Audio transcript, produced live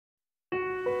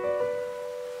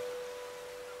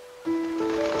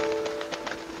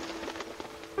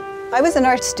I was an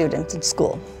art student in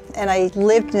school, and I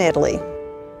lived in Italy.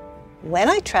 When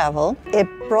I travel, it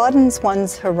broadens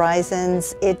one's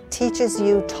horizons. It teaches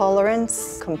you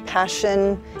tolerance,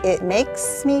 compassion. It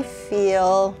makes me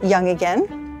feel young again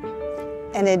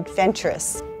and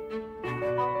adventurous.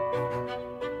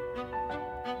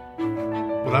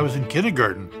 When I was in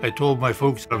kindergarten, I told my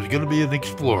folks I was going to be an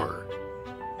explorer.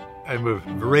 I'm a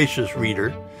voracious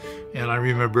reader, and I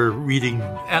remember reading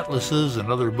atlases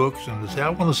and other books and I say, I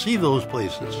want to see those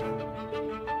places.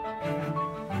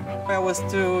 I was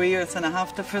 2 years and a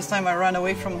half the first time I ran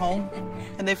away from home,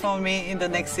 and they found me in the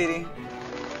next city.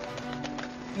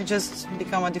 You just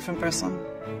become a different person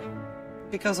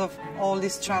because of all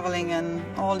this traveling and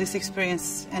all this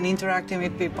experience and interacting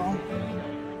with people.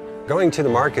 Going to the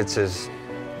markets is,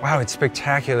 wow, it's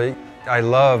spectacular. I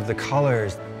love the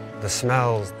colors, the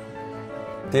smells.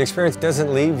 The experience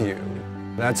doesn't leave you.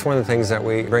 That's one of the things that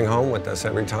we bring home with us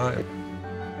every time.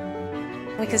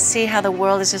 We could see how the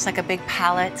world is just like a big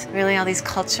palette, really all these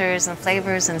cultures and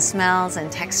flavors and smells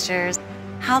and textures.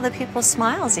 How the people's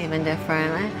smiles even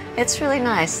different. It's really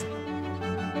nice.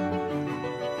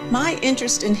 My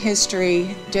interest in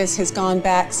history just has gone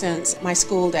back since my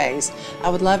school days. I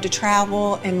would love to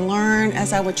travel and learn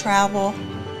as I would travel.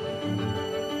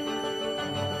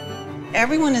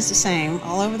 Everyone is the same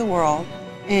all over the world,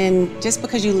 and just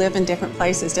because you live in different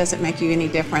places doesn't make you any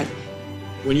different.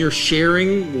 When you're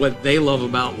sharing what they love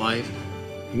about life,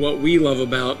 what we love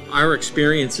about our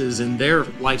experiences and their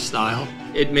lifestyle,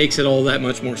 it makes it all that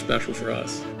much more special for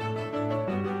us.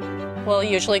 We'll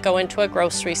usually go into a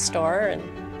grocery store and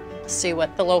see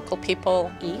what the local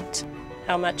people eat,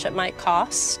 how much it might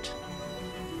cost.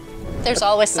 There's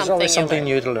always something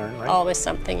new to learn, right? Always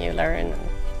something you learn.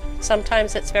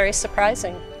 Sometimes it's very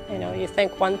surprising. You know, you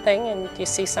think one thing and you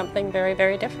see something very,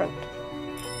 very different.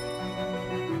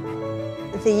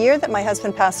 The year that my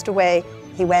husband passed away,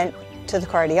 he went to the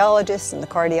cardiologist, and the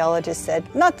cardiologist said,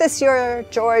 not this year,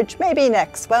 George, maybe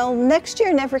next. Well, next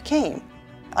year never came.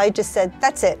 I just said,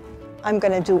 that's it. I'm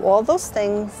going to do all those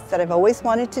things that I've always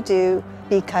wanted to do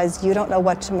because you don't know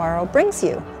what tomorrow brings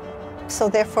you. So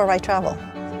therefore, I travel.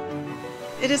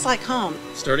 It is like home.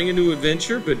 Starting a new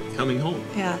adventure, but coming home.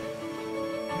 Yeah.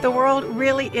 The world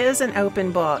really is an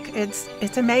open book.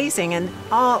 It's amazing, and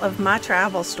all of my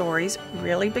travel stories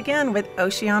really begin with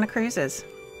Oceania cruises.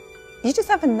 You just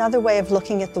have another way of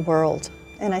looking at the world,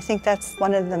 and I think that's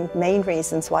one of the main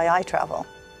reasons why I travel.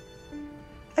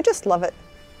 I just love it.